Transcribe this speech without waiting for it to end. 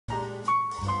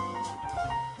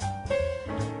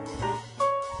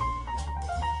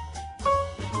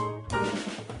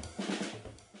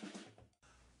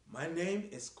name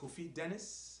is Kofi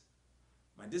Dennis.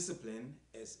 My discipline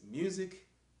is music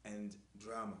and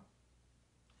drama.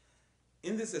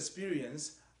 In this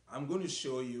experience, I'm going to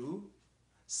show you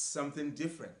something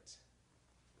different.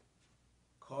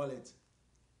 Call it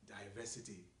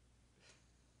diversity.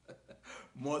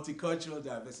 Multicultural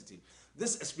diversity.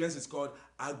 This experience is called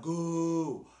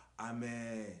Agoo,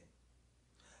 Amee.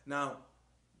 Now,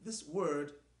 this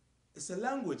word is a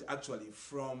language actually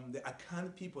from the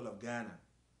Akan people of Ghana.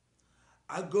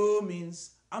 Agoo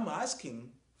means I'm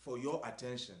asking for your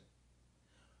attention.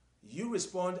 You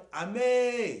respond,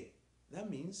 Amee. That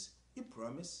means you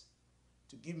promise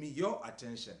to give me your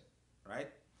attention, right?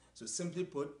 So simply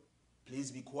put, please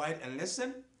be quiet and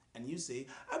listen. And you say,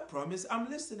 I promise I'm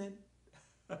listening.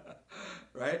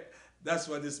 Right? That's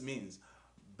what this means.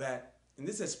 But in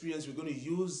this experience, we're going to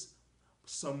use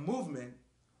some movement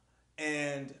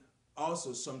and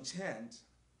also some chant,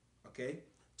 okay,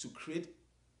 to create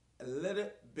a little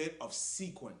bit of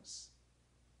sequence.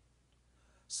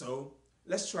 So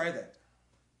let's try that.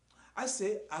 I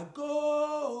say, I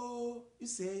go. You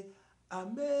say,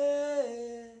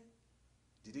 Amee.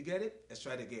 Did you get it? Let's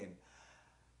try it again.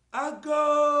 I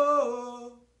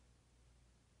go.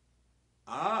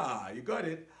 Ah, you got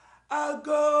it. I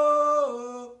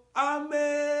go.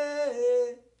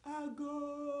 Amee. I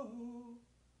go.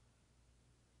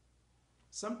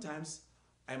 Sometimes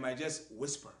I might just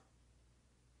whisper.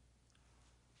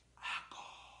 I go.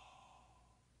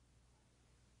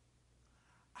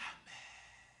 Amee.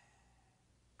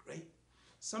 Great.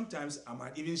 Sometimes I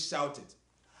might even shout it.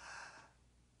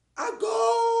 I go.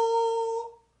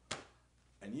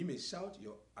 And you may shout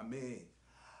your Amee.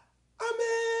 Amee.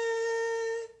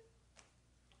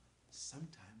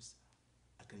 Sometimes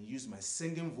I can use my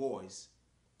singing voice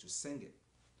to sing it.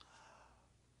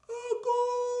 I go.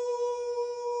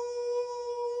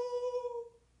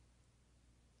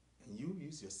 And you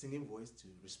use your singing voice to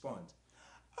respond.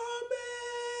 Amee.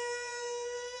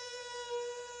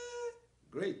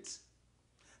 Great.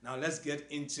 Now let's get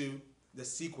into the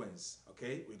sequence,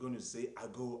 okay? We're going to say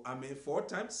Agoo, Amee 4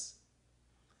 times.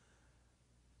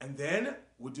 And then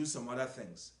we'll do some other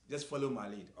things. Just follow my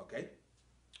lead, okay?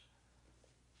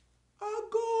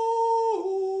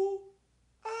 Agoo,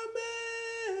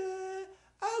 Amee,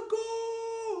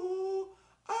 Agoo,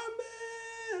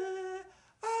 Amee,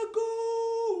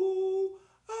 Agoo,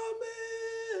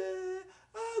 Amee,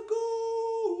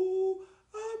 Agoo,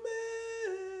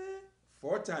 Amee.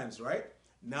 4 times, right?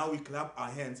 Now we clap our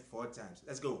hands 4 times.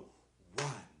 Let's go. 1,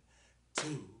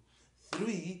 2,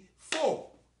 3, 4.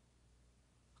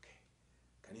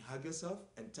 Can you hug yourself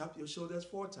and tap your shoulders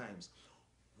 4 times?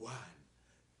 1,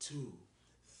 2,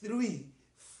 3,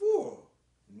 4.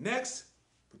 Next,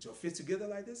 put your feet together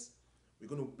like this. We're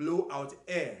going to blow out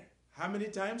air. How many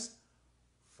times?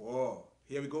 4.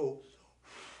 Here we go.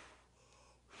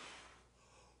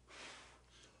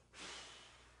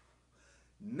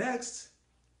 Next,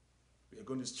 we're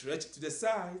going to stretch to the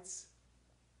sides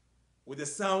with the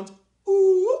sound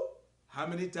ooh. How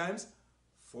many times?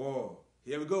 4.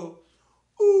 Here we go.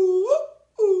 Ooh,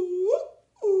 ooh,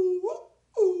 ooh,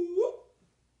 ooh.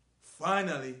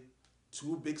 Finally,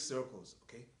 2 big circles,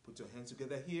 okay? Put your hands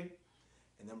together here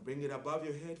and then bring it above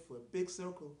your head for a big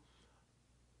circle.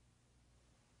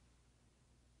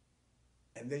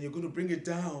 And then you're going to bring it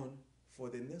down for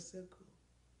the next circle.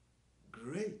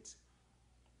 Great.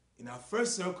 In our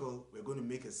first circle, we're going to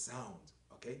make a sound,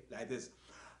 okay? Like this.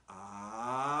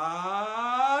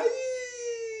 Ah.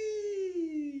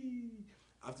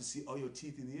 I have to see all your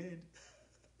teeth in the end.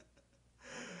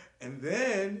 And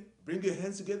then bring your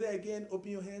hands together again.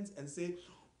 Open your hands and say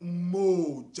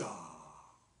Moja.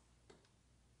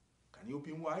 Can you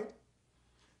open wide?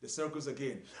 The circles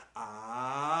again.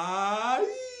 Ai.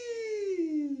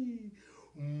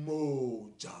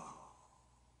 Moja.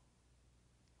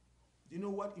 Do you know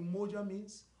what Umoja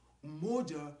means?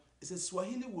 Umoja is a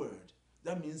Swahili word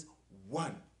that means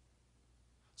 1.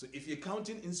 So if you're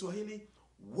counting in Swahili,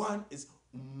 1 is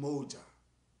Umoja.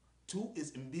 2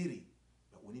 is Mbiri.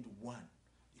 But we need 1.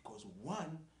 Because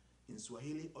 1 in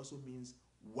Swahili also means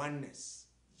oneness,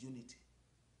 unity.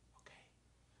 Okay.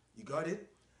 You got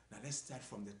it? Now let's start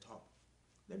from the top.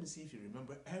 Let me see if you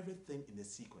remember everything in the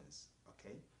sequence.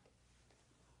 Okay.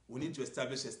 We need to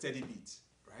establish a steady beat,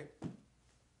 right?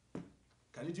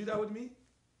 Can you do that with me?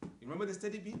 You remember the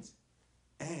steady beat?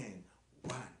 And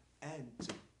 1, and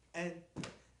 2, and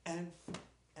 3, and 4,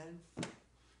 and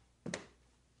 5.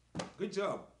 Good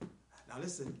job. Now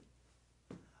listen.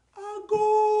 Agoo,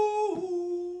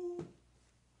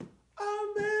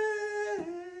 Amee,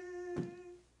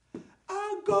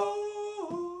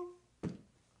 Agoo,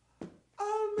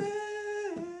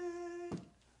 Amee,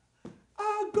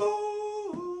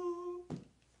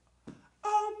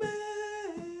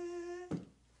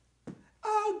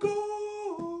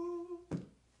 Agoo,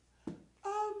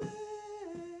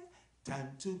 Amee. Time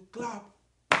to clap.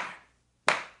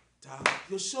 Tap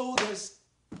your shoulders.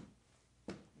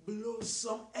 Blow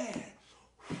some air.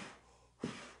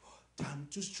 Time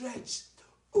to stretch.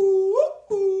 Ooh,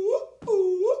 ooh,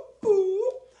 ooh,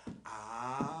 ooh. Aye.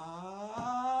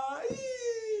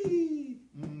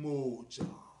 Moja.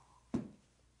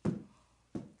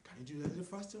 Can you do that a little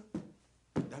faster?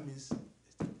 That means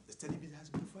the steady beat has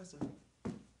to go faster.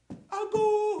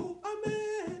 Agoo,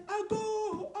 Amee,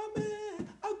 Agoo, Amee,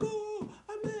 Agoo,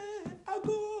 Amee,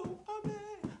 Agoo,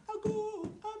 Amee,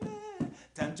 Agoo, Amee.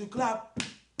 Time to clap.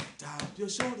 Tap your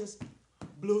shoulders.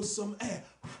 Blow some air.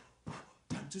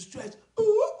 Time to stretch.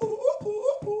 Ooh, ooh,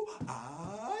 ooh, ooh.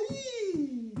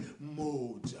 Aye.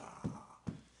 Moja.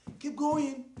 Keep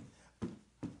going.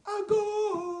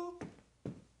 Agoo.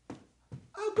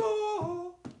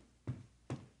 Agoo.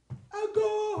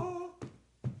 Agoo.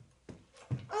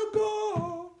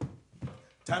 Agoo.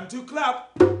 Time to clap.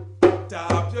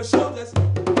 Tap your shoulders.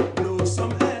 Blow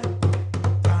some air.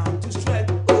 Time to stretch.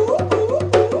 Ooh, ooh,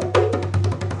 ooh.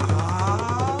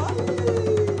 Aye.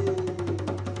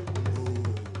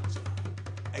 Moja.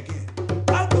 Again.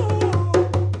 Agoo.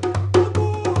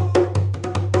 Agoo.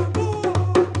 Agoo.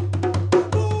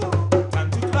 Agoo. Time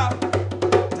to clap.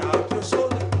 Tap your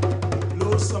shoulder.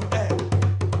 Blow some air.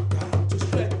 Time to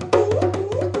stretch. Ooh,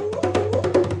 ooh, ooh,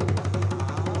 ooh.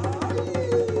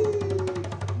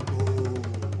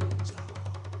 Moja.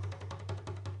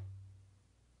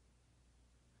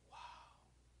 Wow.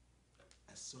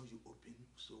 I saw you open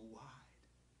so wide.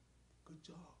 Good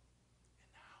job.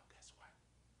 And now, guess what?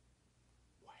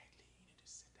 Quietly, you need to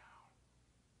sit down.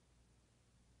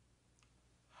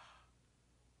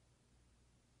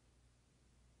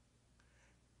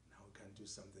 Now we can do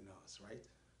something else, right?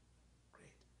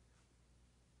 Great.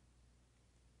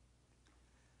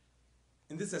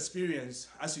 In this experience,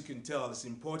 as you can tell, it's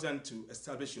important to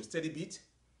establish your steady beat,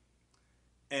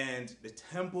 and the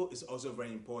tempo is also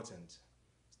very important.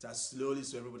 Start slowly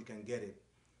so everybody can get it.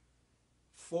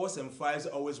 4s and 5s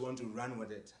always want to run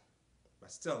with it,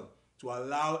 but still, to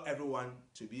allow everyone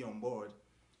to be on board,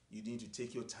 you need to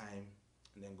take your time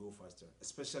and then go faster,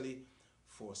 especially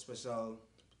for special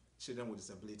children with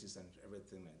disabilities and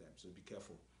everything like that, so be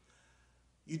careful.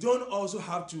 You don't also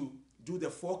have to do the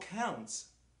 4 counts.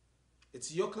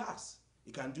 It's your class.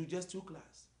 You can do just 2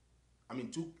 class.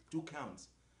 Two counts,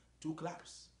 2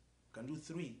 claps. You can do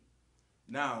 3.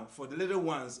 Now, for the little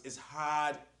ones, it's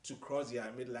hard to cross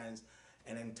their midlines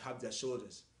and then tap their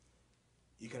shoulders.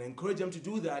 You can encourage them to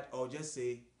do that, or just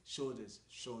say shoulders,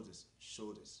 shoulders,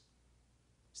 shoulders.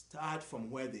 Start from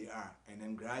where they are and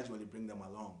then gradually bring them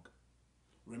along.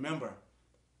 Remember,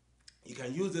 you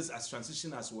can use this as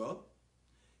transition as well.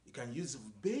 You can use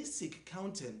basic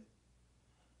counting.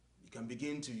 You can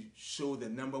begin to show the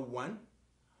number 1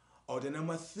 or the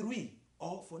number 3,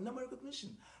 or for number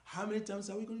recognition. How many times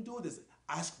are we going to do this?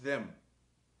 Ask them.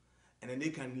 And then they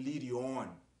can lead you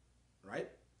on, right?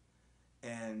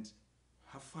 And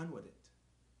have fun with it.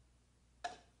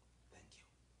 Thank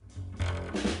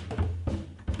you.